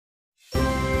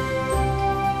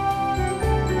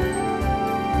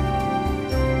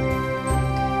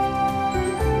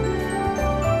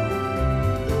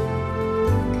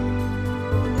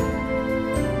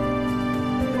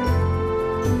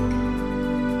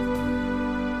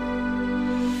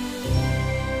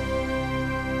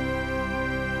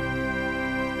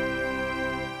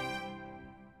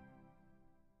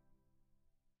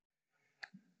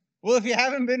Well, if you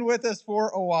haven't been with us for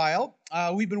a while,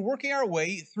 we've been working our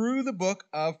way through the book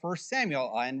of First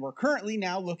Samuel, and we're currently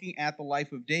now looking at the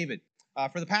life of David.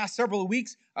 For the past several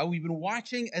weeks, we've been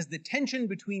watching as the tension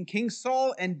between King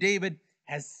Saul and David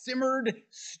has simmered,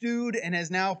 stewed, and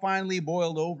has now finally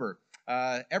boiled over.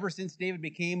 Ever since David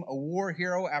became a war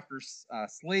hero after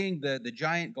slaying the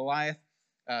giant Goliath,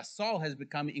 Saul has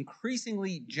become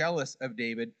increasingly jealous of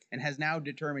David and has now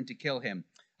determined to kill him.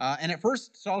 And at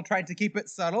first, Saul tried to keep it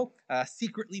subtle,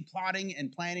 secretly plotting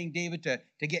and planning David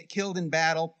to get killed in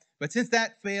battle. But since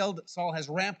that failed, Saul has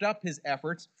ramped up his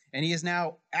efforts, and he is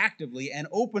now actively and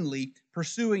openly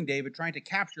pursuing David, trying to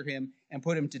capture him and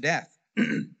put him to death.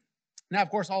 Now, of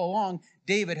course, all along,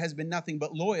 David has been nothing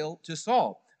but loyal to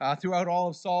Saul. Throughout all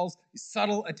of Saul's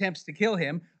subtle attempts to kill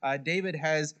him, David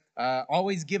has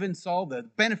always given Saul the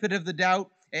benefit of the doubt,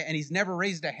 and he's never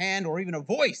raised a hand or even a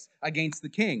voice against the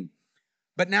king.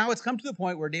 But now it's come to the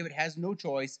point where David has no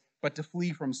choice but to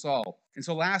flee from Saul. And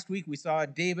so last week we saw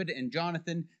David and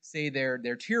Jonathan say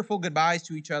their tearful goodbyes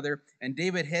to each other, and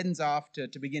David heads off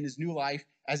to begin his new life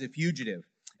as a fugitive.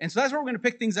 And so that's where we're going to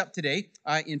pick things up today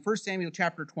in 1 Samuel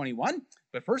chapter 21.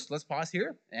 But first, let's pause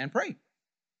here and pray.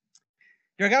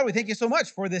 Dear God, we thank you so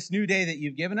much for this new day that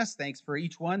you've given us. Thanks for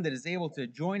each one that is able to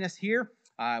join us here.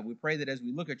 We pray that as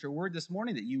we look at your word this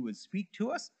morning, that you would speak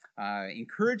to us,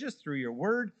 encourage us through your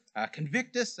word,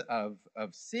 convict us of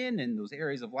sin and those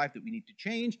areas of life that we need to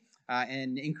change,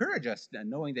 and encourage us,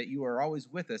 knowing that you are always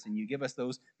with us and you give us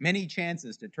those many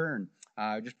chances to turn.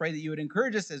 Just pray that you would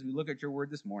encourage us as we look at your word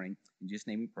this morning. In Jesus'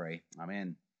 name we pray.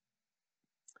 Amen.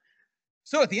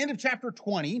 So at the end of chapter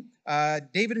 20,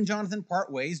 David and Jonathan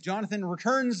part ways. Jonathan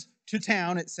returns to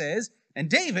town, it says, and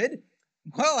David,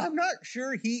 well, I'm not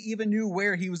sure he even knew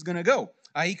where he was going to go.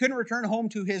 He couldn't return home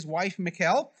to his wife,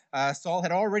 Michal. Saul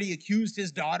had already accused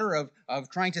his daughter of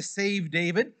trying to save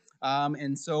David.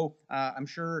 And so I'm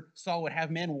sure Saul would have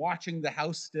men watching the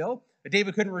house still. But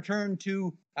David couldn't return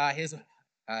to his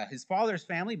father's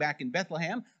family back in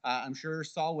Bethlehem. I'm sure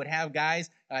Saul would have guys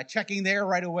checking there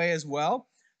right away as well.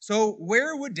 So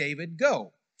where would David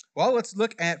go? Well, let's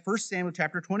look at 1 Samuel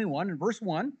chapter 21 and verse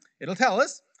 1. It'll tell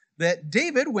us that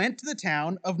David went to the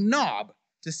town of Nob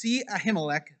to see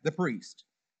Ahimelech the priest.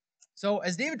 So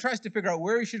as David tries to figure out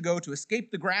where he should go to escape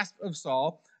the grasp of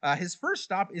Saul, his first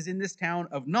stop is in this town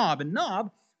of Nob. And Nob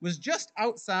was just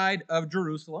outside of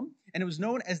Jerusalem, and it was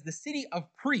known as the city of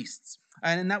priests.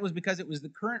 And that was because it was the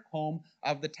current home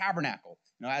of the tabernacle.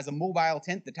 As a mobile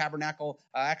tent, the tabernacle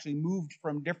actually moved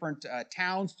from different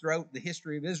towns throughout the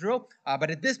history of Israel.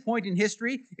 But at this point in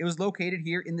history, it was located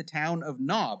here in the town of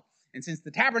Nob. And since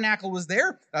the tabernacle was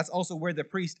there, that's also where the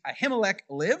priest Ahimelech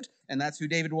lived, and that's who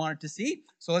David wanted to see.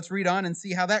 So let's read on and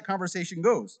see how that conversation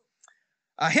goes.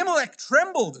 Ahimelech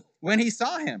trembled when he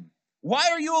saw him. "Why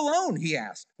are you alone?" he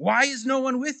asked. "Why is no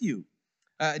one with you?"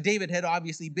 David had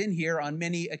obviously been here on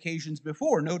many occasions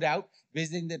before, no doubt,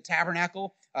 visiting the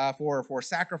tabernacle for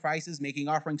sacrifices, making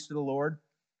offerings to the Lord,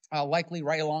 likely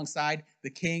right alongside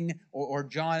the king or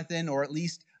Jonathan, or at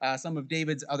least some of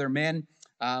David's other men.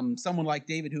 Someone like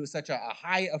David, who is such a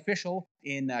high official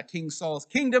in King Saul's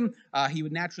kingdom, he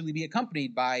would naturally be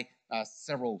accompanied by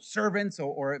several servants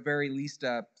or at very least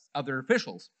other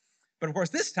officials. But of course,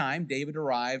 this time, David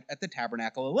arrived at the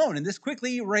tabernacle alone. And this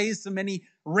quickly raised so many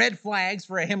red flags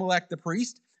for Ahimelech the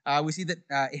priest. We see that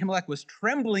Ahimelech was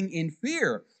trembling in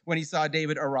fear when he saw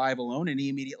David arrive alone, and he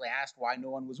immediately asked why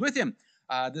no one was with him.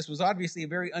 This was obviously a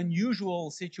very unusual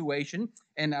situation,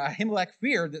 and Ahimelech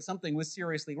feared that something was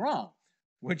seriously wrong,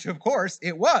 which of course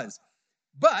it was.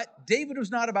 But David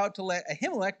was not about to let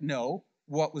Ahimelech know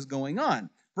what was going on.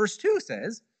 Verse 2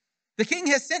 says, "The king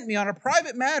has sent me on a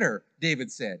private matter,"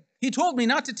 David said. "He told me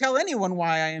not to tell anyone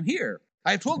why I am here.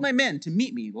 I have told my men to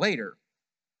meet me later."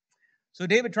 So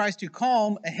David tries to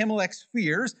calm Ahimelech's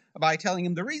fears by telling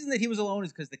him the reason that he was alone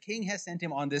is because the king has sent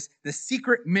him on this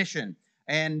secret mission,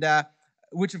 and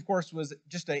which of course was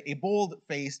just a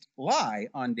bold-faced lie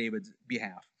on David's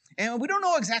behalf. And we don't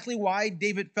know exactly why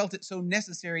David felt it so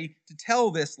necessary to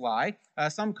tell this lie.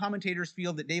 Some commentators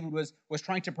feel that David was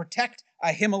trying to protect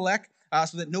Ahimelech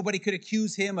so that nobody could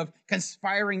accuse him of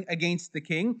conspiring against the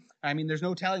king. I mean, there's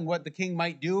no telling what the king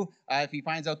might do if he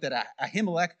finds out that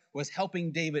Ahimelech was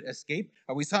helping David escape.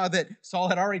 We saw that Saul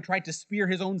had already tried to spear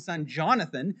his own son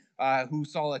Jonathan, who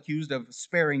Saul accused of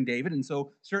sparing David, and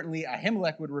so certainly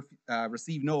Ahimelech would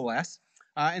receive no less.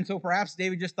 And so perhaps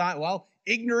David just thought, well,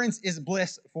 ignorance is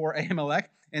bliss for Ahimelech,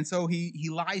 and so he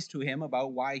lies to him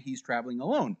about why he's traveling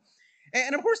alone.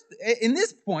 And of course, in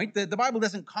this point, the Bible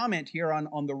doesn't comment here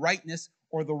on the rightness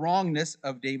or the wrongness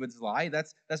of David's lie.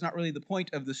 That's not really the point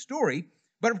of the story.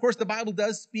 But of course, the Bible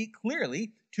does speak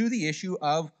clearly to the issue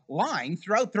of lying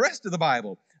throughout the rest of the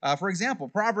Bible. For example,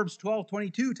 Proverbs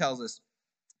 12:22 tells us,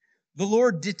 "The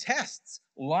Lord detests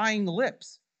lying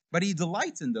lips, but he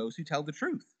delights in those who tell the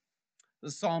truth."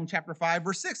 Psalm chapter 5,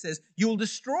 verse 6 says, "You will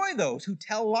destroy those who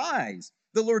tell lies.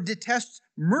 The Lord detests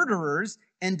murderers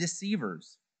and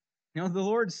deceivers." You know, the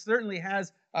Lord certainly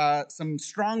has some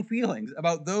strong feelings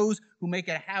about those who make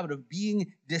a habit of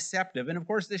being deceptive. And of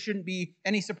course, this shouldn't be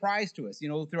any surprise to us. You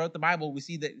know, throughout the Bible, we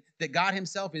see that God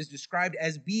himself is described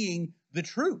as being the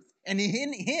truth. And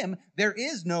in him, there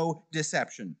is no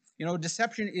deception. You know,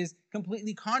 deception is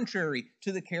completely contrary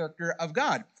to the character of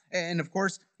God. And of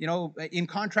course, you know, in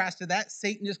contrast to that,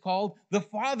 Satan is called the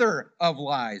father of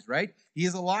lies, right? He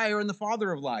is a liar and the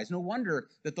father of lies. No wonder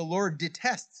that the Lord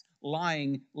detests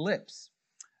lying lips.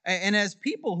 And as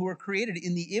people who are created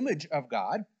in the image of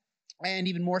God, and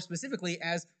even more specifically,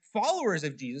 as followers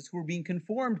of Jesus who are being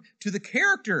conformed to the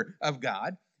character of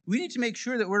God, we need to make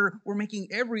sure that we're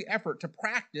making every effort to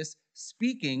practice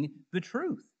speaking the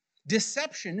truth.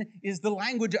 Deception is the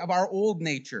language of our old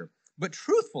nature, but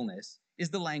truthfulness is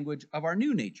the language of our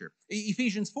new nature.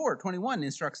 Ephesians 4:21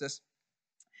 instructs us,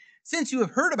 "Since you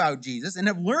have heard about Jesus and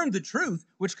have learned the truth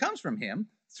which comes from him,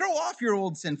 throw off your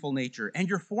old sinful nature and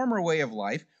your former way of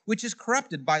life, which is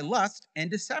corrupted by lust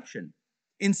and deception.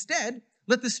 Instead,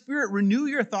 let the Spirit renew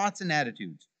your thoughts and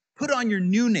attitudes. Put on your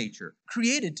new nature,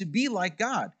 created to be like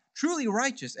God, truly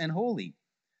righteous and holy.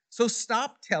 So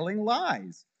stop telling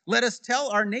lies. Let us tell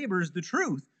our neighbors the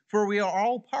truth, for we are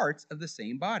all parts of the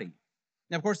same body."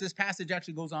 Now, of course, this passage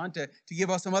actually goes on to give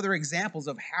us some other examples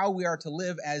of how we are to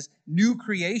live as new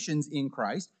creations in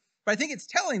Christ. But I think it's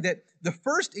telling that the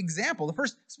first example, the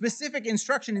first specific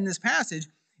instruction in this passage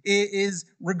is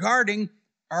regarding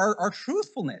our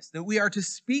truthfulness, that we are to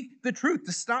speak the truth,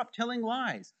 to stop telling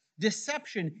lies.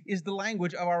 Deception is the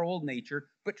language of our old nature,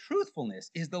 but truthfulness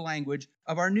is the language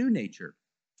of our new nature.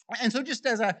 And so just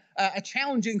as a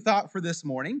challenging thought for this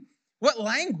morning, what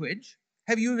language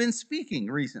have you been speaking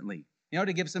recently? You know,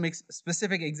 to give some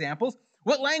specific examples,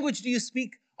 what language do you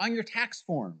speak on your tax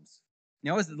forms?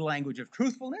 You know, is it the language of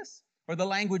truthfulness or the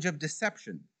language of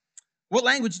deception? What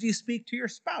language do you speak to your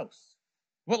spouse?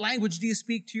 What language do you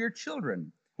speak to your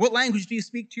children? What language do you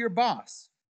speak to your boss?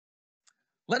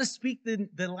 Let us speak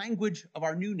the language of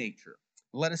our new nature.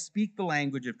 Let us speak the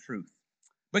language of truth.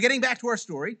 But getting back to our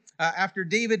story, after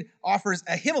David offers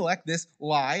Ahimelech this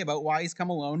lie about why he's come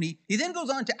alone, he then goes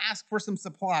on to ask for some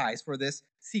supplies for this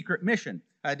secret mission.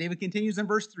 David continues in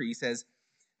verse 3. He says,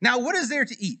 "Now what is there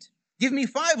to eat? Give me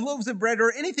 5 loaves of bread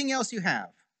or anything else you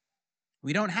have."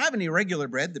 "We don't have any regular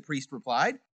bread," the priest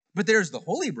replied, "but there's the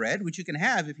holy bread, which you can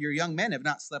have if your young men have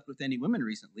not slept with any women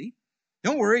recently."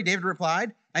 "Don't worry," David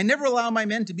replied. "I never allow my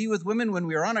men to be with women when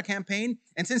we are on a campaign,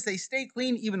 and since they stay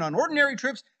clean even on ordinary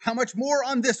trips, how much more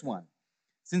on this one?"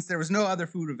 Since there was no other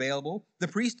food available, the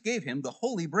priest gave him the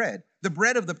holy bread, the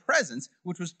bread of the presence,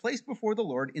 which was placed before the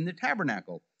Lord in the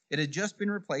tabernacle. It had just been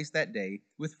replaced that day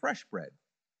with fresh bread.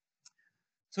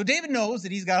 So David knows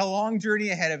that he's got a long journey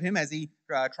ahead of him as he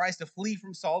tries to flee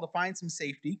from Saul to find some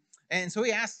safety. And so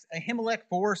he asks Ahimelech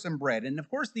for some bread. And of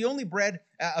course, the only bread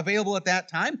available at that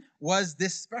time was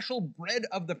this special bread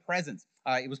of the presence.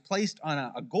 It was placed on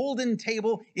a golden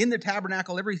table in the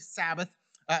tabernacle every Sabbath.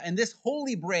 And this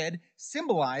holy bread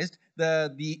symbolized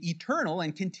the eternal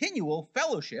and continual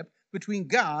fellowship between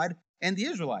God and the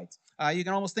Israelites. You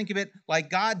can almost think of it like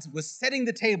God was setting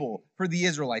the table for the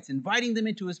Israelites, inviting them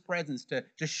into his presence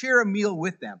to share a meal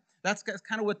with them. That's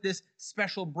kind of what this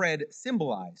special bread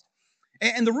symbolized.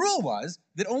 And the rule was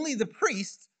that only the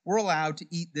priests were allowed to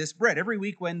eat this bread. Every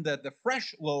week when the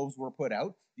fresh loaves were put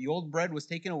out, the old bread was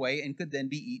taken away and could then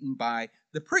be eaten by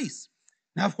the priests.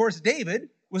 Now, of course, David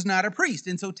was not a priest,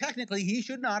 and so technically he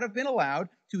should not have been allowed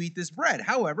to eat this bread.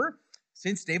 However,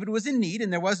 since David was in need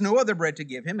and there was no other bread to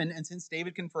give him, and since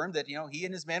David confirmed that, he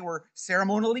and his men were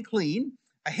ceremonially clean,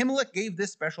 Ahimelech gave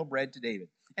this special bread to David.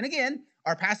 And again,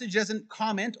 our passage doesn't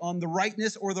comment on the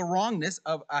rightness or the wrongness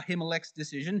of Ahimelech's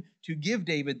decision to give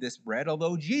David this bread,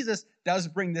 although Jesus does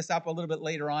bring this up a little bit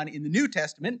later on in the New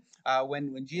Testament.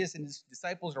 When Jesus and his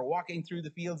disciples are walking through the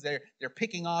fields, they're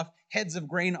picking off heads of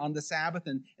grain on the Sabbath,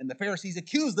 and the Pharisees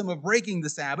accuse them of breaking the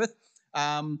Sabbath.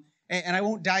 And I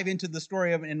won't dive into the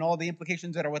story and all the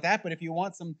implications that are with that, but if you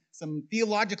want some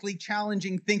theologically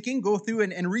challenging thinking, go through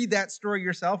and read that story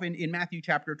yourself in Matthew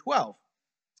chapter 12.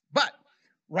 But,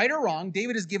 right or wrong,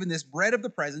 David is given this bread of the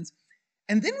presence,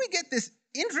 and then we get this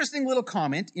interesting little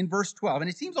comment in verse 12, and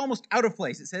it seems almost out of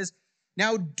place. It says,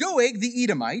 "Now Doeg the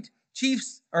Edomite,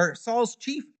 Saul's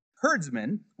chief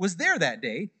herdsman, was there that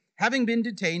day, having been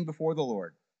detained before the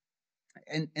Lord."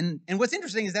 And what's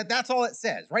interesting is that that's all it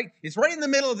says, right? It's right in the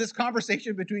middle of this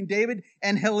conversation between David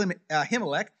and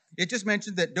Ahimelech. It just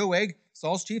mentions that Doeg,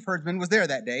 Saul's chief herdsman, was there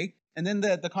that day. And then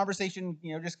the conversation,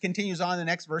 just continues on in the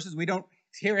next verses. We don't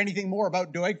hear anything more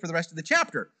about Doeg for the rest of the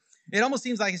chapter. It almost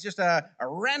seems like it's just a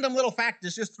random little fact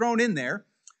that's just thrown in there.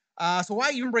 So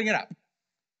why even bring it up?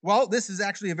 Well, this is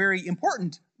actually a very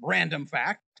important random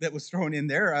fact that was thrown in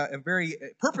there, a very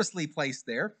purposely placed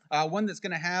there, one that's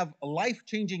going to have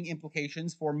life-changing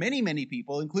implications for many, many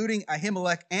people, including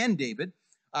Ahimelech and David.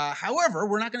 However,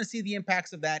 we're not going to see the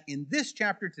impacts of that in this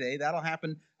chapter today. That'll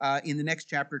happen in the next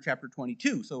chapter, chapter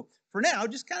 22. So for now,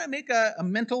 just kind of make a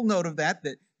mental note of that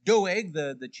Doeg,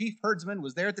 the chief herdsman,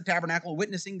 was there at the tabernacle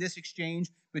witnessing this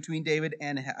exchange between David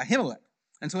and Ahimelech.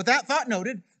 And so with that thought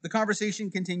noted, the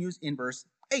conversation continues in verse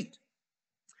 8.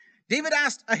 David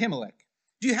asked Ahimelech,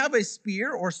 "Do you have a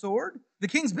spear or sword?" The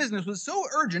king's business was so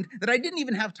urgent that I didn't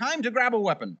even have time to grab a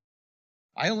weapon.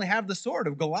 "I only have the sword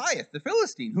of Goliath, the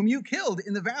Philistine, whom you killed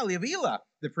in the valley of Elah,"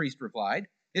 the priest replied.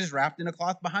 "It is wrapped in a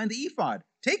cloth behind the ephod.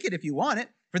 Take it if you want it,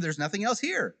 for there's nothing else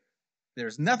here."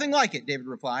 "There's nothing like it," David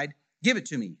replied. "Give it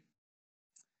to me."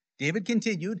 David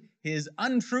continued his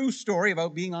untrue story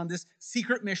about being on this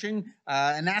secret mission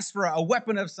and asked for a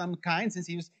weapon of some kind, since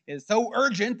he was so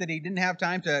urgent that he didn't have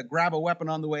time to grab a weapon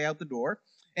on the way out the door.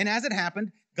 And as it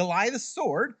happened, Goliath's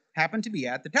sword happened to be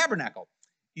at the tabernacle.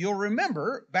 You'll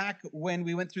remember back when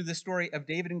we went through the story of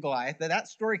David and Goliath, that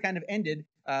story kind of ended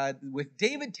with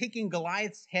David taking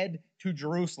Goliath's head to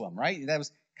Jerusalem, right? That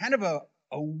was kind of a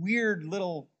weird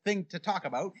little thing to talk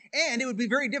about, and it would be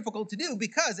very difficult to do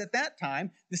because at that time,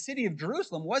 the city of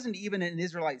Jerusalem wasn't even an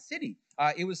Israelite city.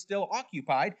 It was still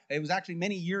occupied. It was actually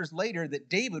many years later that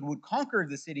David would conquer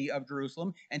the city of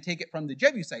Jerusalem and take it from the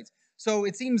Jebusites. So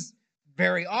it seems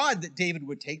very odd that David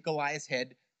would take Goliath's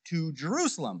head to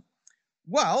Jerusalem.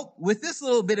 Well, with this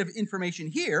little bit of information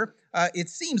here, it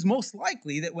seems most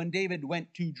likely that when David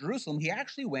went to Jerusalem, he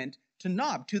actually went to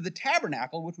Nob, to the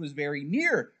tabernacle, which was very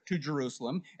near to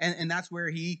Jerusalem, and that's where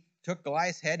he took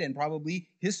Goliath's head and probably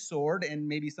his sword and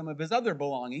maybe some of his other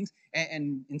belongings,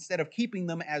 and instead of keeping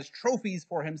them as trophies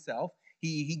for himself,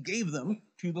 he gave them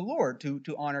to the Lord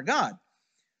to honor God.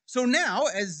 So now,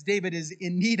 as David is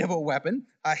in need of a weapon,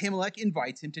 Ahimelech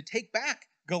invites him to take back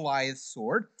Goliath's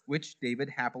sword, which David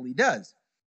happily does.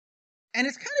 And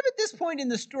it's kind of at this point in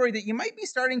the story that you might be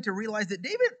starting to realize that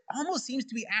David almost seems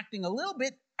to be acting a little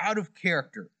bit out of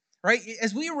character, right?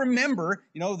 As we remember,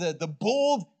 the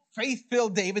bold,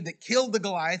 faith-filled David that killed the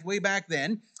Goliath way back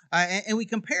then, and we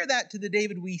compare that to the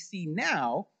David we see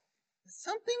now,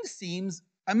 something seems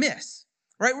amiss,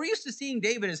 right? We're used to seeing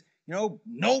David as,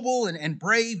 noble and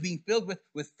brave, being filled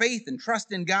with faith and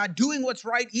trust in God, doing what's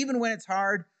right even when it's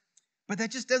hard. But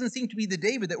that just doesn't seem to be the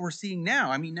David that we're seeing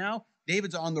now. I mean, now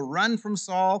David's on the run from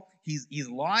Saul. He's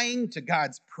lying to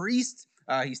God's priests.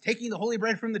 He's taking the holy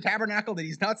bread from the tabernacle that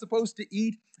he's not supposed to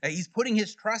eat. He's putting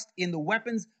his trust in the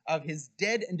weapons of his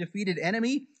dead and defeated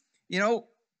enemy.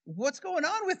 What's going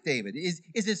on with David? Is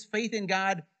his faith in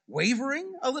God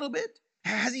wavering a little bit?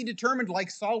 Has he determined,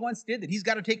 like Saul once did, that he's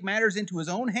got to take matters into his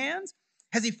own hands?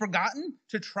 Has he forgotten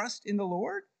to trust in the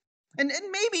Lord? And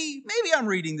maybe I'm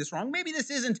reading this wrong. Maybe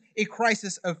this isn't a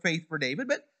crisis of faith for David,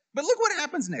 but look what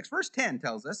happens next. Verse 10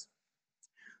 tells us,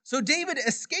 "So David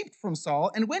escaped from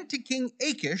Saul and went to King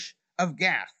Achish of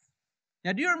Gath."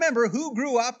 Now, do you remember who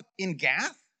grew up in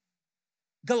Gath?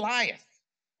 Goliath,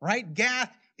 right?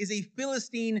 Gath is a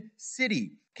Philistine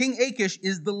city. King Achish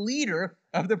is the leader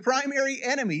of the primary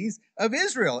enemies of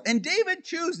Israel, and David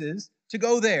chooses to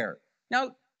go there.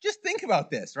 Now, just think about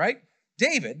this, right?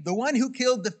 David, the one who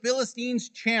killed the Philistines'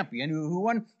 champion,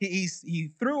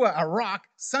 he threw a rock,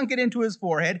 sunk it into his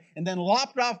forehead, and then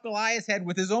lopped off Goliath's head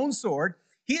with his own sword.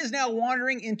 He is now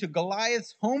wandering into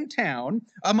Goliath's hometown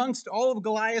amongst all of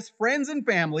Goliath's friends and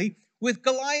family with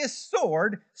Goliath's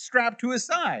sword strapped to his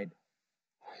side.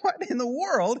 What in the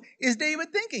world is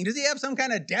David thinking? Does he have some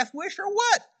kind of death wish or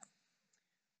what?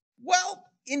 Well,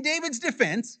 in David's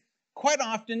defense, quite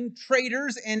often,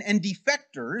 traitors and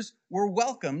defectors were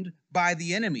welcomed by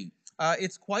the enemy.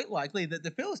 It's quite likely that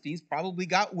the Philistines probably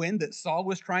got wind that Saul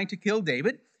was trying to kill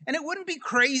David, and it wouldn't be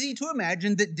crazy to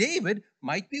imagine that David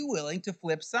might be willing to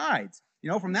flip sides.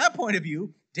 From that point of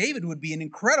view, David would be an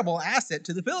incredible asset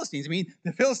to the Philistines. I mean,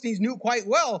 the Philistines knew quite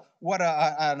well what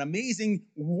an amazing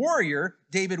warrior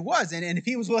David was, and if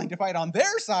he was willing to fight on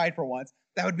their side for once,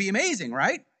 that would be amazing,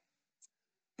 right?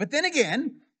 But then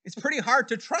again, it's pretty hard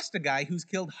to trust a guy who's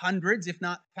killed hundreds, if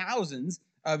not thousands,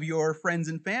 of your friends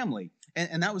and family.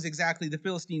 And that was exactly the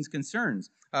Philistines' concerns.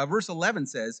 Verse 11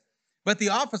 says, "But the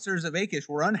officers of Achish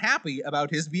were unhappy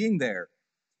about his being there.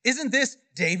 Isn't this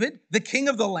David, the king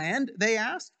of the land, they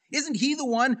asked? Isn't he the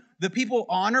one the people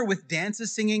honor with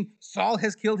dances singing, Saul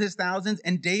has killed his thousands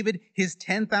and David his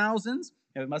 10,000s?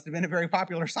 It must have been a very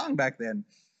popular song back then.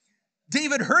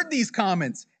 David heard these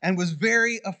comments and was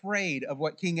very afraid of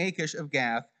what King Achish of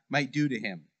Gath might do to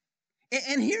him.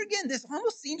 And here again, this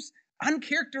almost seems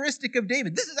uncharacteristic of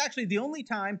David. This is actually the only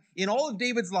time in all of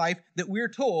David's life that we're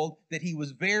told that he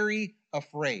was very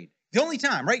afraid. The only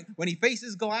time, right? When he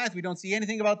faces Goliath, we don't see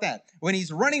anything about that. When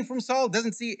he's running from Saul,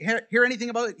 doesn't hear anything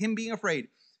about him being afraid.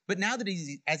 But now that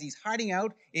as he's hiding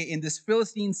out in this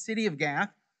Philistine city of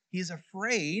Gath, he's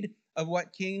afraid of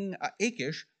what King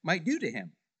Achish might do to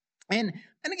him. And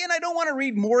again, I don't want to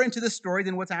read more into the story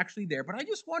than what's actually there, but I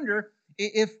just wonder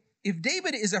if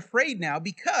David is afraid now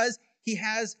because he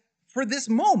has, for this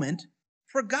moment,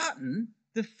 forgotten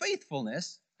the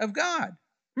faithfulness of God.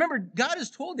 Remember, God has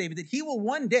told David that he will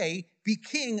one day be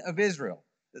king of Israel.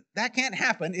 That can't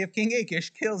happen if King Achish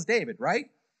kills David, right?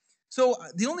 So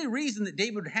the only reason that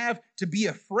David would have to be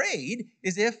afraid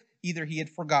is if either he had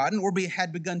forgotten or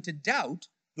had begun to doubt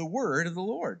the word of the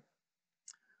Lord.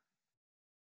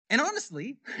 And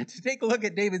honestly, to take a look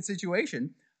at David's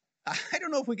situation, I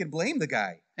don't know if we can blame the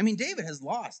guy. I mean, David has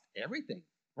lost everything,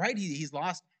 right? He's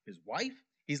lost his wife.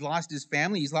 He's lost his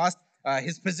family. He's lost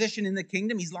his position in the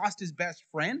kingdom. He's lost his best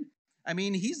friend. I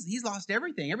mean, he's lost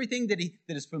everything. Everything that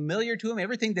is familiar to him,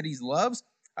 everything that he loves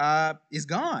is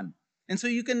gone. And so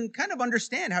you can kind of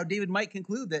understand how David might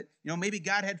conclude that, maybe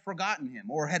God had forgotten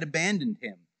him or had abandoned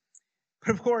him.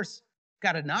 But of course,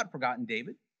 God had not forgotten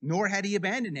David, nor had he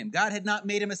abandoned him. God had not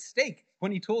made a mistake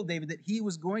when he told David that he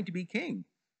was going to be king.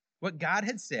 What God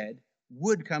had said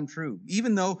would come true,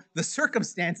 even though the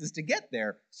circumstances to get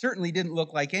there certainly didn't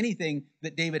look like anything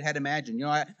that David had imagined.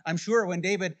 I'm sure when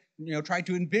David, tried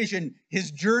to envision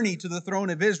his journey to the throne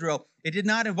of Israel, it did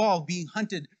not involve being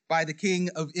hunted by the king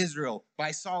of Israel,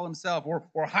 by Saul himself,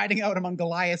 or hiding out among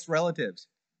Goliath's relatives.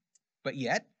 But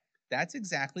yet, that's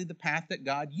exactly the path that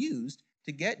God used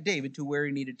to get David to where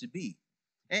he needed to be.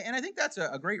 And I think that's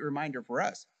a great reminder for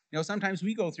us. Sometimes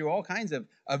we go through all kinds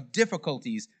of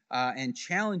difficulties and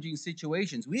challenging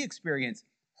situations. We experience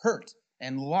hurt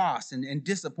and loss and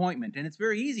disappointment. And it's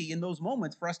very easy in those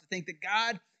moments for us to think that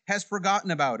God has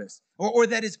forgotten about us or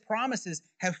that his promises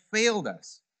have failed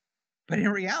us. But in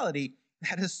reality,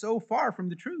 that is so far from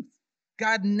the truth.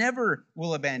 God never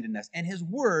will abandon us, and his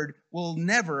word will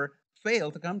never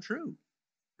fail to come true.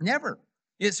 Never.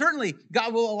 Certainly,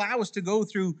 God will allow us to go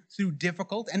through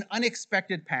difficult and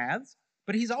unexpected paths,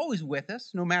 but he's always with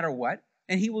us no matter what,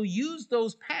 and he will use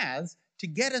those paths to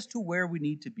get us to where we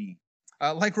need to be.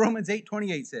 Like Romans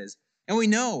 8:28 says, and we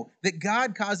know that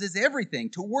God causes everything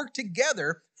to work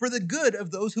together for the good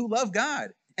of those who love God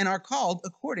and are called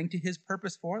according to his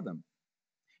purpose for them.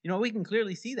 We can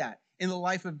clearly see that in the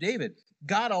life of David.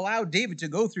 God allowed David to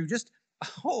go through just a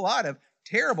whole lot of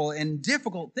terrible and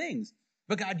difficult things,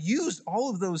 but God used all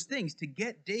of those things to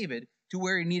get David to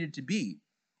where he needed to be.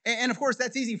 And of course,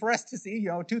 that's easy for us to see,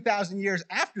 2,000 years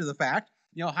after the fact.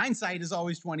 Hindsight is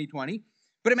always 20/20.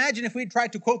 But imagine if we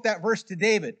tried to quote that verse to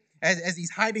David as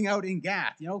he's hiding out in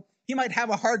Gath. He might have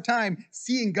a hard time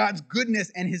seeing God's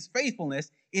goodness and his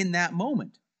faithfulness in that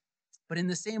moment. But in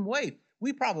the same way,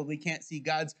 we probably can't see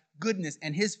God's goodness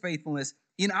and his faithfulness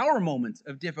in our moments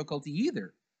of difficulty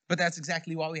either. But that's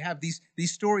exactly why we have these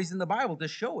stories in the Bible to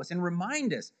show us and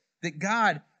remind us that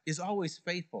God is always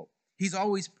faithful. He's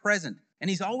always present, and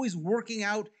he's always working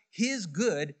out his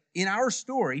good in our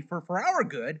story for our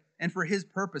good and for his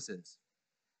purposes.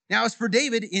 Now, as for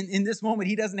David, in this moment,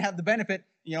 he doesn't have the benefit,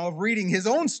 of reading his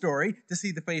own story to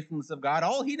see the faithfulness of God.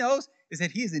 All he knows is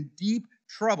that he is in deep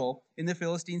trouble in the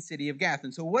Philistine city of Gath.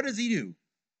 And so what does he do?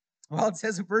 Well, it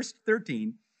says in verse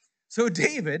 13, so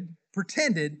David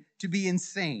pretended to be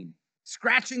insane,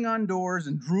 scratching on doors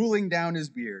and drooling down his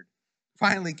beard.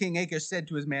 Finally, King Achish said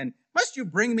to his men, must you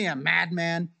bring me a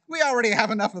madman? We already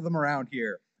have enough of them around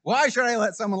here. Why should I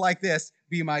let someone like this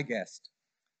be my guest?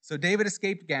 So David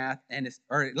left Gath and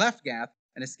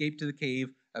escaped to the cave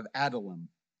of Adullam.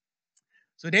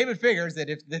 So David figures that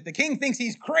if the king thinks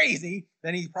he's crazy,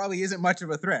 then he probably isn't much of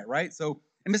a threat, right?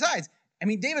 And besides,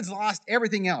 David's lost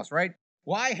everything else, right?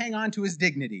 Why hang on to his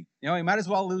dignity? He might as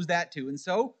well lose that too. And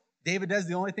so David does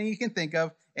the only thing he can think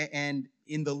of, and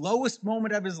in the lowest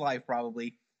moment of his life,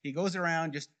 probably, he goes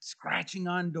around just scratching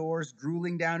on doors,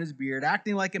 drooling down his beard,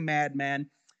 acting like a madman,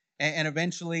 and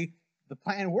eventually the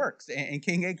plan works. And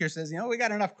King Achish says, we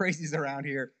got enough crazies around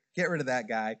here. Get rid of that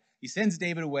guy. He sends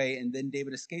David away, and then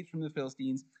David escapes from the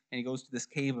Philistines, and he goes to this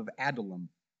cave of Adullam.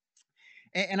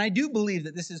 And I do believe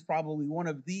that this is probably one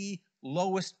of the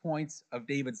lowest points of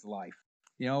David's life.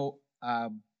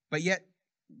 But yet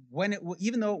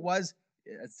even though it was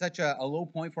such a low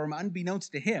point for him,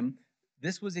 unbeknownst to him,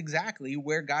 this was exactly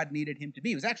where God needed him to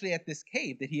be. It was actually at this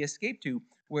cave that he escaped to,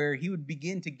 where he would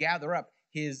begin to gather up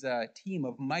his team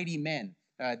of mighty men,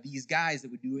 these guys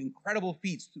that would do incredible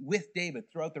feats with David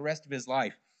throughout the rest of his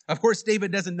life. Of course,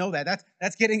 David doesn't know that.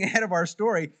 That's getting ahead of our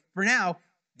story. For now,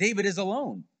 David is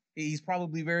alone. He's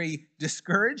probably very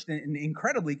discouraged and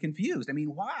incredibly confused. I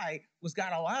mean, why was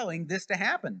God allowing this to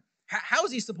happen? How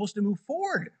is he supposed to move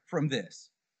forward from this?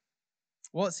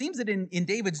 Well, it seems that in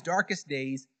David's darkest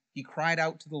days, he cried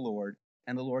out to the Lord,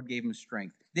 and the Lord gave him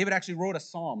strength. David actually wrote a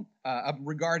psalm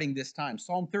regarding this time,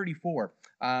 Psalm 34,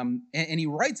 and he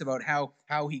writes about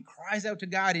how he cries out to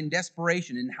God in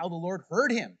desperation and how the Lord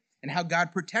heard him and how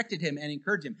God protected him and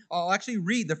encouraged him. I'll actually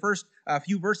read the first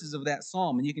few verses of that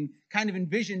psalm, and you can kind of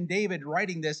envision David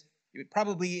writing this,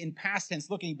 probably in past tense,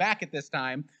 looking back at this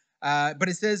time. But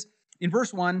it says in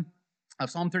verse 1 of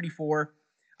Psalm 34,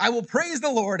 I will praise the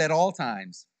Lord at all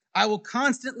times. I will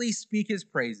constantly speak his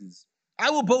praises. I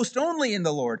will boast only in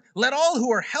the Lord. Let all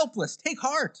who are helpless take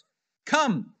heart.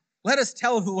 Come, let us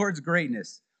tell of the Lord's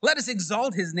greatness. Let us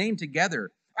exalt his name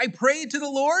together. I prayed to the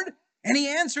Lord, and he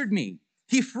answered me.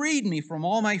 He freed me from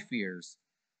all my fears.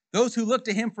 Those who look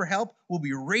to him for help will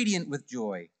be radiant with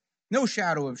joy. No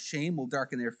shadow of shame will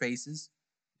darken their faces.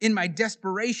 In my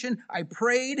desperation, I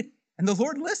prayed, and the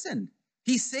Lord listened.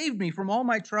 He saved me from all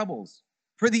my troubles.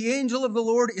 For the angel of the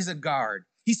Lord is a guard.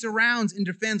 He surrounds and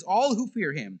defends all who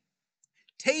fear him.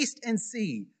 Taste and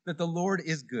see that the Lord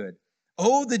is good.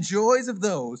 Oh, the joys of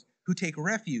those who take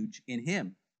refuge in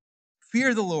him.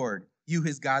 Fear the Lord, you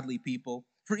his godly people,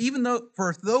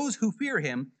 for those who fear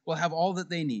him will have all that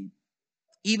they need.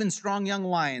 Even strong young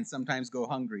lions sometimes go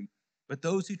hungry, but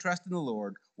those who trust in the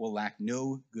Lord will lack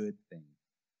no good thing.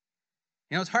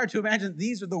 You know, it's hard to imagine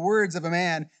these are the words of a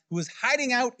man who was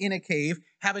hiding out in a cave,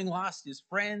 having lost his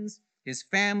friends, his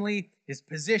family, his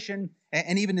position,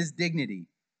 and even his dignity.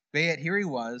 But yet here he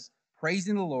was,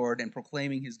 praising the Lord and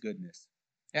proclaiming his goodness.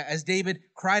 As David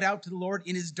cried out to the Lord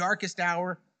in his darkest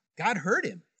hour, God heard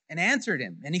him and answered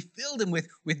him, and he filled him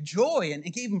with joy and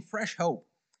gave him fresh hope.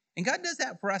 And God does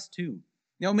that for us too.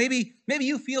 You know, maybe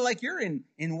you feel like you're in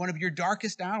one of your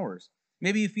darkest hours.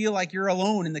 Maybe you feel like you're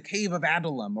alone in the cave of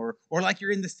Adullam, or like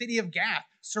you're in the city of Gath,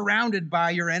 surrounded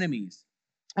by your enemies.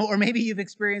 Or maybe you've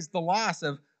experienced the loss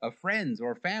of friends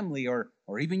or family or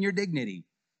even your dignity.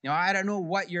 You know, I don't know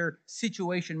what your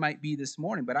situation might be this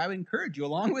morning, but I would encourage you,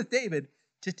 along with David,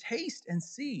 to taste and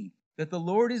see that the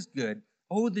Lord is good.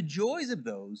 Oh, the joys of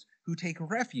those who take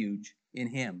refuge in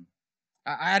him.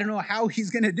 I don't know how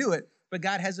he's going to do it, but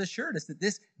God has assured us that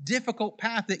this difficult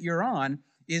path that you're on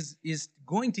is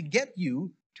going to get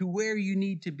you to where you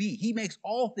need to be. He makes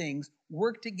all things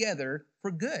work together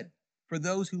for good for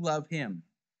those who love him.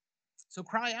 So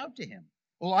cry out to him.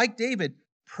 Well, like David,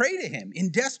 pray to him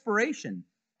in desperation,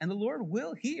 and the Lord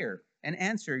will hear and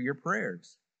answer your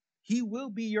prayers. He will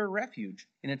be your refuge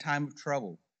in a time of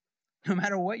trouble. No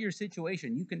matter what your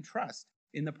situation, you can trust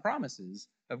in the promises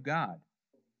of God.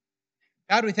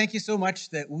 God, we thank you so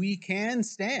much that we can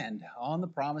stand on the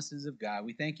promises of God.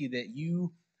 We thank you that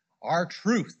you are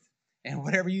truth, and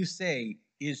whatever you say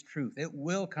is truth. It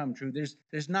will come true.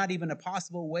 There's not even a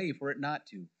possible way for it not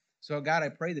to. So, God, I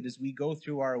pray that as we go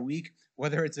through our week,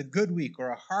 whether it's a good week or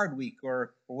a hard week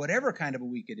or whatever kind of a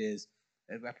week it is,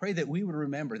 I pray that we would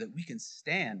remember that we can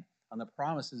stand on the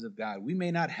promises of God. We may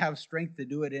not have strength to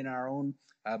do it in our own,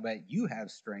 but you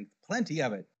have strength, plenty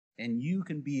of it. And you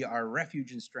can be our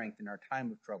refuge and strength in our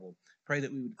time of trouble. Pray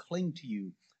that we would cling to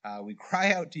you. We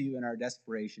cry out to you in our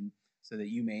desperation so that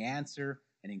you may answer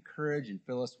and encourage and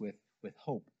fill us with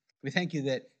hope. We thank you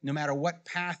that no matter what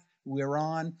path we're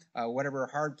on, whatever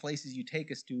hard places you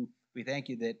take us to, we thank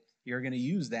you that you're going to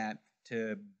use that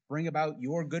to bring about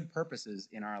your good purposes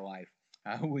in our life.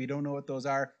 We don't know what those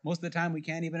are. Most of the time we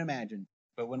can't even imagine.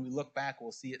 But when we look back,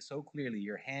 we'll see it so clearly.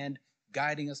 Your hand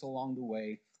guiding us along the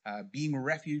way, being a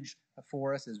refuge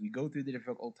for us as we go through the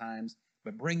difficult times,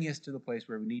 but bringing us to the place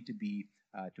where we need to be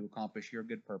to accomplish your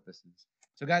good purposes.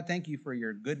 So God, thank you for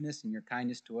your goodness and your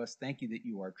kindness to us. Thank you that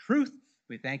you are truth.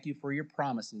 We thank you for your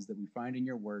promises that we find in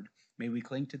your word. May we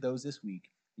cling to those this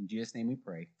week. In Jesus' name we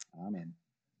pray. Amen.